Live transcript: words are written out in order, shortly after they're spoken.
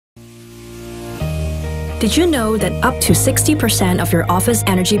Did you know that up to 60% of your office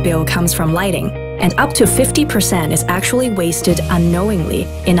energy bill comes from lighting, and up to 50% is actually wasted unknowingly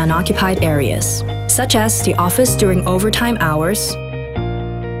in unoccupied areas, such as the office during overtime hours,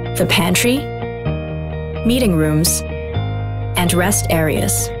 the pantry, meeting rooms, and rest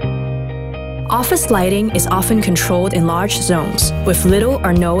areas. Office lighting is often controlled in large zones with little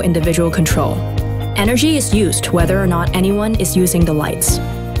or no individual control. Energy is used whether or not anyone is using the lights.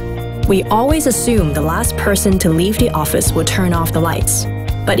 We always assume the last person to leave the office will turn off the lights.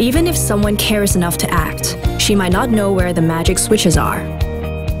 But even if someone cares enough to act, she might not know where the magic switches are.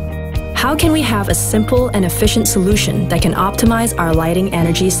 How can we have a simple and efficient solution that can optimize our lighting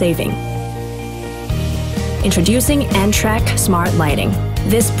energy saving? Introducing En-trak Smart Lighting.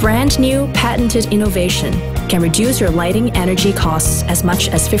 This brand new patented innovation can reduce your lighting energy costs as much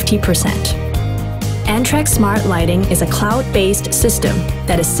as 50%. En-trak Smart Lighting is a cloud-based system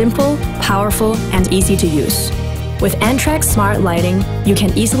that is simple, powerful, and easy to use. With En-trak Smart Lighting, you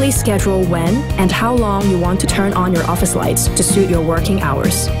can easily schedule when and how long you want to turn on your office lights to suit your working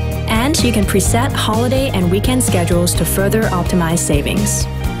hours. And you can preset holiday and weekend schedules to further optimize savings.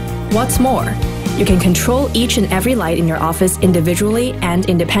 What's more, you can control each and every light in your office individually and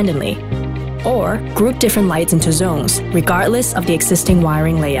independently, or group different lights into zones, regardless of the existing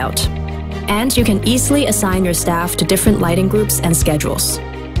wiring layout. And you can easily assign your staff to different lighting groups and schedules.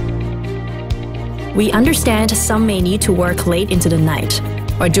 We understand some may need to work late into the night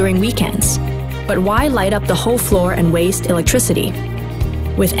or during weekends, but why light up the whole floor and waste electricity?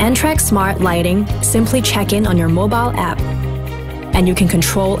 With En-trak Smart Lighting, simply check in on your mobile app, and you can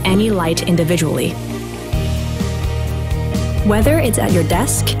control any light individually. Whether it's at your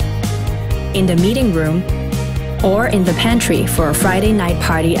desk, in the meeting room, or in the pantry for a Friday night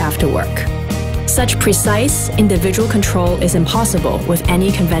party after work. Such precise, individual control is impossible with any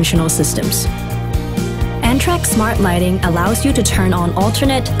conventional systems. En-trak Smart Lighting allows you to turn on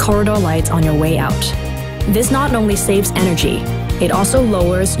alternate corridor lights on your way out. This not only saves energy, it also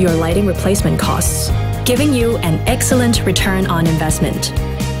lowers your lighting replacement costs, giving you an excellent return on investment.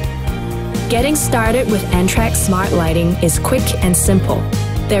 Getting started with En-trak Smart Lighting is quick and simple.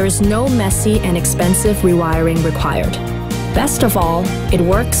 There is no messy and expensive rewiring required. Best of all, it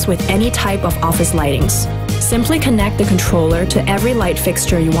works with any type of office lightings. Simply connect the controller to every light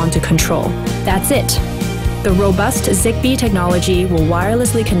fixture you want to control. That's it. The robust Zigbee technology will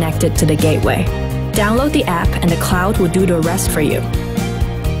wirelessly connect it to the gateway. Download the app and the cloud will do the rest for you.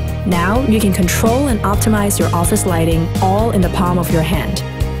 Now you can control and optimize your office lighting all in the palm of your hand,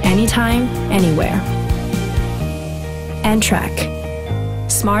 anytime, anywhere. En-trak.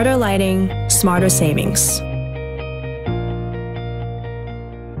 Smarter lighting, smarter savings.